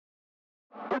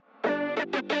Hi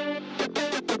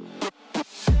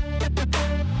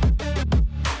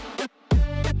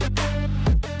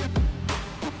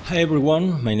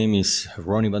everyone, my name is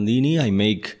Roni Bandini. I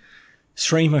make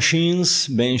strange machines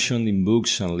mentioned in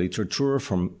books and literature.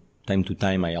 From time to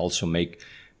time I also make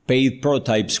paid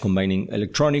prototypes combining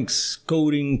electronics,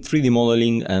 coding, 3D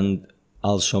modeling and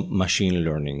also machine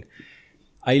learning.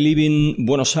 I live in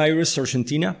Buenos Aires,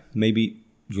 Argentina. Maybe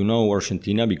you know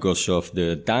Argentina because of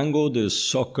the tango, the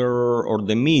soccer or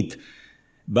the meat.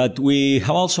 But we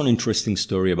have also an interesting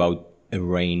story about a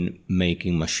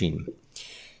rain-making machine.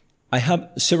 I have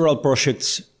several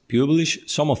projects published.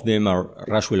 Some of them are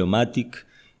Rasuelomatic,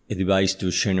 a device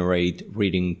to generate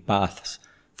reading paths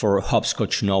for a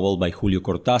hopscotch novel by Julio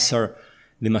Cortázar,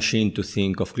 The Machine to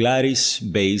Think of Gladys,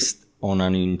 based on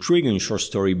an intriguing short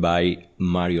story by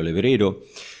Mario Leverero,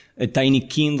 a tiny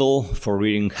Kindle for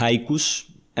reading haikus,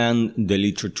 and the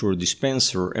Literature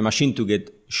Dispenser, a machine to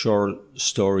get short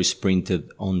stories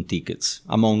printed on tickets,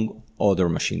 among other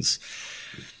machines.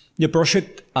 The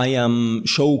project I am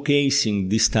showcasing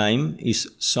this time is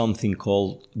something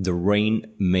called the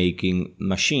Rainmaking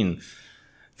machine.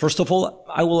 First of all,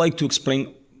 I would like to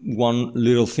explain one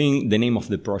little thing. The name of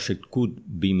the project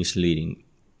could be misleading.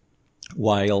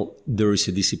 While there is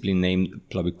a discipline named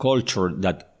Plaviculture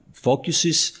that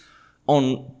focuses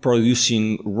on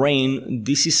producing rain,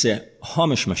 this is a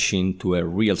homage machine to a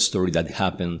real story that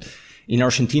happened in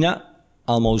Argentina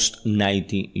almost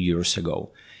 90 years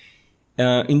ago.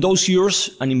 In those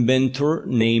years, an inventor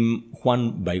named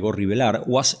Juan Baigorri Velar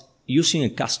was using a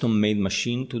custom-made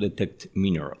machine to detect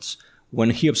minerals.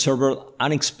 When he observed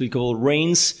inexplicable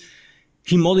rains,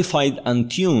 he modified and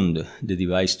tuned the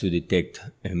device to detect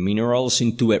minerals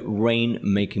into a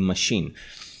rain-making machine.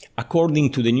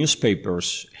 According to the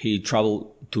newspapers, he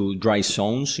traveled to dry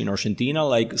zones in Argentina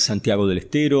like Santiago del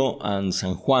Estero and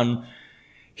San Juan.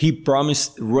 He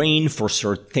promised rain for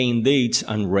certain dates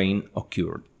and rain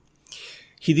occurred.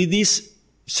 He did this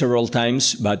several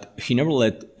times, but he never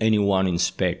let anyone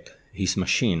inspect his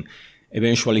machine.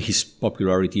 Eventually, his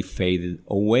popularity faded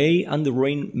away and the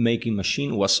rain-making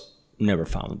machine was never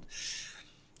found.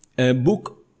 A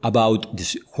book about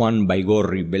this Juan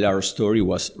Baigorri Velar story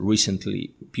was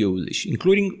recently published,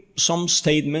 including some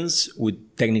statements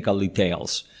with technical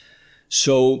details.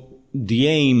 So the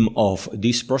aim of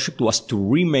this project was to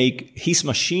remake his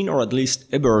machine, or at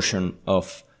least a version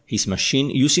of his machine,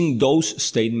 using those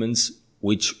statements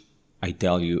which I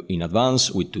tell you in advance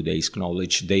with today's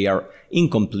knowledge. They are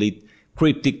incomplete,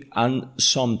 cryptic and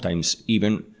sometimes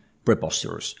even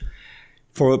preposterous.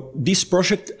 For this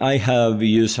project I have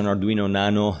used an Arduino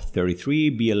Nano 33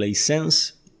 BLA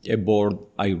Sense, a board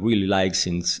I really like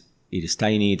since it is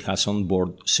tiny, it has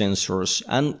onboard sensors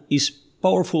and is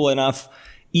powerful enough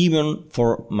even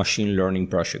for machine learning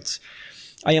projects.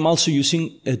 I am also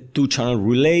using a 2-channel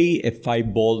relay, a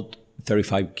 5-volt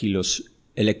 35 kilos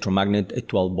electromagnet, a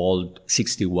 12-volt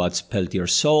 60 watts Peltier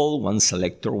cell, 1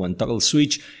 selector, 1 toggle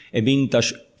switch, a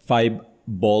vintage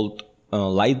 5-volt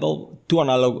light bulb, 2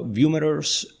 analog view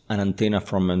mirrors, an antenna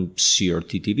from a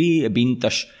CRT TV, a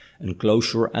vintage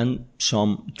enclosure and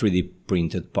some 3D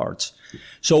printed parts.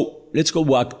 So let's go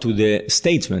back to the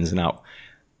statements now.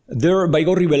 There,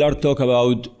 Baigorri Velar talk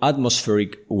about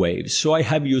atmospheric waves. So I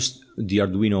have used the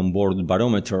Arduino onboard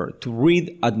barometer to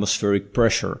read atmospheric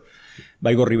pressure.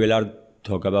 Baigorri Velar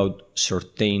talk about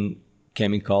certain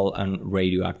chemical and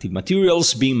radioactive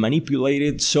materials being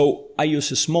manipulated. So I use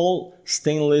a small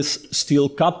stainless steel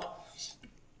cup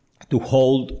to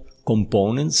hold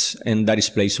components, and that is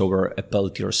placed over a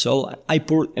Peltier cell. I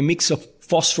pour a mix of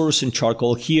phosphorus and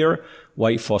charcoal here.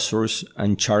 Why phosphorus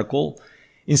and charcoal?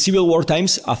 In Civil War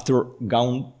times, after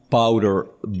gunpowder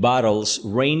battles,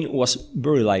 rain was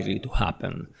very likely to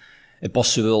happen. A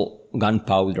possible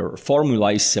gunpowder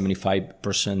formula is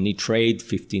 75% nitrate,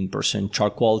 15%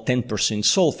 charcoal, 10%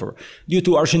 sulfur. Due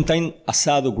to Argentine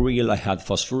asado grill, I had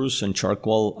phosphorus and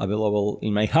charcoal available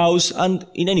in my house, and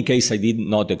in any case, I did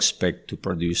not expect to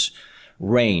produce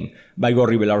rain.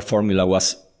 Baigorri Velar formula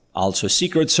was also a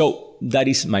secret, so that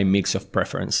is my mix of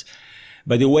preference.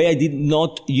 By the way, I did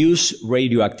not use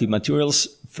radioactive materials,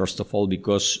 first of all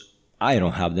because I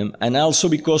don't have them, and also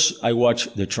because I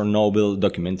watched the Chernobyl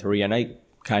documentary and I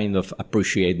kind of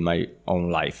appreciate my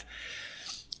own life.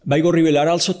 Baigorri Velar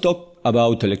also talked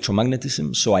about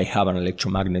electromagnetism, so I have an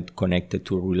electromagnet connected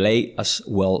to a relay as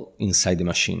well inside the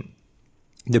machine.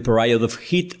 The period of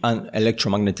heat and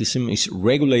electromagnetism is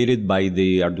regulated by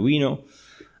the Arduino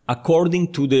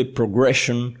according to the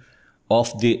progression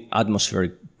of the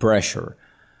atmospheric pressure.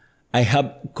 I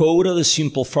have coded a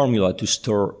simple formula to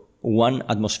store 1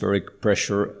 atmospheric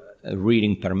pressure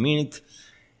reading per minute,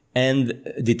 and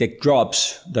detect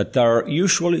drops that are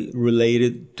usually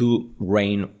related to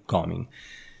rain coming.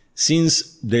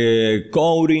 Since the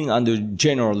coding and the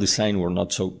general design were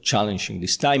not so challenging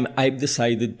this time, I've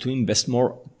decided to invest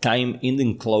more time in the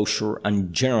enclosure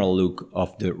and general look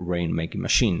of the rainmaking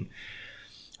machine.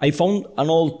 I found an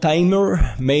old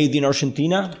timer made in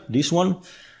Argentina, this one,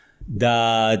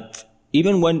 that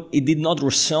even when it did not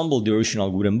resemble the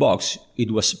original wooden box,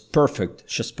 it was perfect,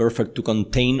 just perfect to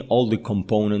contain all the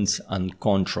components and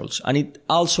controls. And it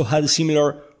also had a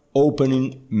similar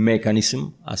opening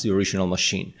mechanism as the original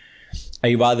machine.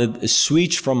 I've added a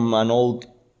switch from an old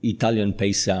Italian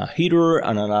Pesa heater,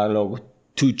 an analog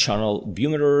 2-channel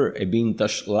viewer, a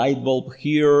vintage light bulb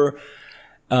here.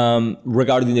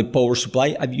 Regarding the power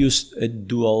supply, I've used a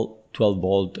dual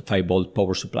 12-volt, 5-volt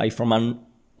power supply from an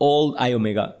old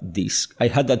iOmega disc. I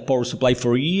had that power supply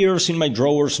for years in my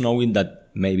drawers, knowing that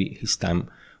maybe his time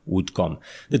would come.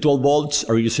 The 12 volts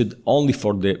are used only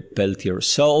for the Peltier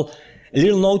cell. A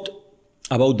little note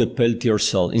about the Peltier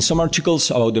cell. In some articles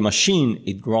about the machine,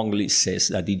 it wrongly says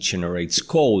that it generates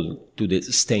cold to the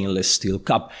stainless steel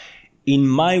cup. In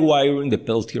my wiring, the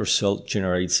Peltier cell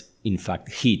generates, in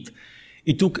fact, heat.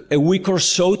 It took a week or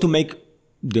so to make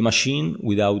the machine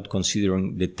without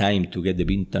considering the time to get the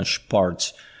vintage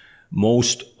parts.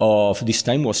 Most of this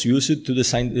time was used to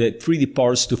design the 3D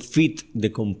parts to fit the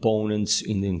components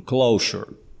in the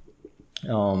enclosure.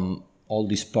 All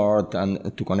this part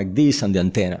and to connect this and the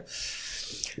antenna.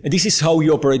 This is how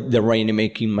you operate the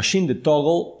rainmaking machine. The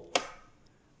toggle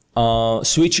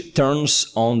switch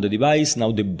turns on the device.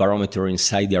 Now the barometer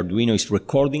inside the Arduino is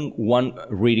recording 1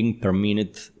 reading per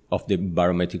minute of the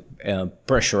barometric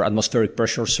atmospheric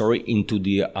pressure, into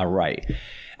the array.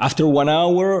 After 1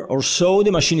 hour or so,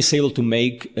 the machine is able to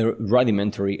make a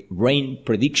rudimentary rain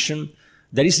prediction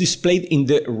that is displayed in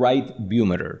the right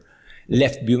viewmeter.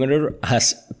 Left viewmeter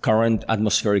has current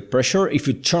atmospheric pressure. If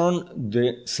you turn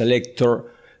the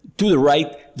selector to the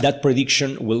right, that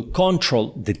prediction will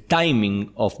control the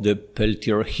timing of the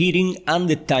Peltier heating and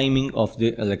the timing of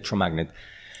the electromagnet.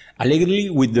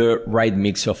 Allegedly, with the right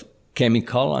mix of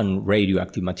chemical and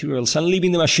radioactive materials and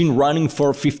leaving the machine running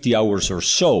for 50 hours or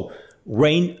so,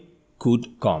 rain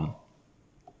could come.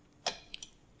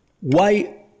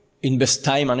 Why invest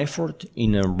time and effort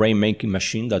in a rainmaking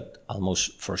machine that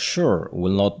almost for sure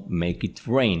will not make it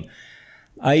rain?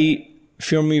 I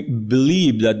firmly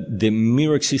believe that the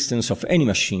mere existence of any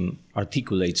machine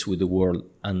articulates with the world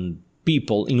and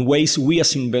people in ways we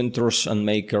as inventors and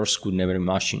makers could never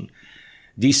imagine.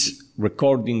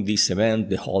 Recording this event,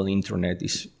 the whole internet,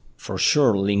 is for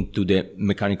sure linked to the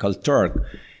Mechanical Turk,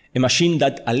 a machine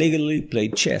that allegedly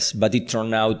played chess, but it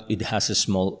turned out it has a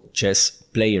small chess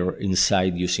player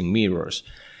inside using mirrors.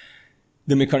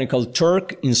 The Mechanical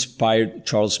Turk inspired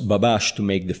Charles Babbage to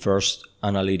make the first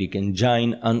analytic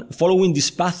engine, and following this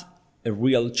path, a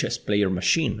real chess player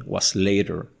machine was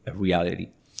later a reality.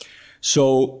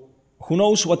 So, who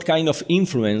knows what kind of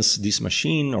influence this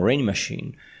machine or any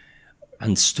machine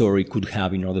and story could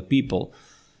have in other people.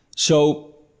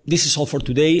 So, this is all for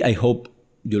today. I hope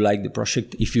you like the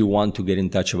project. If you want to get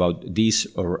in touch about this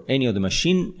or any other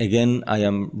machine, again, I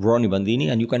am Roni Bandini,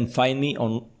 and you can find me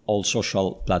on all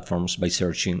social platforms by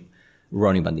searching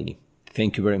Roni Bandini.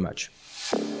 Thank you very much.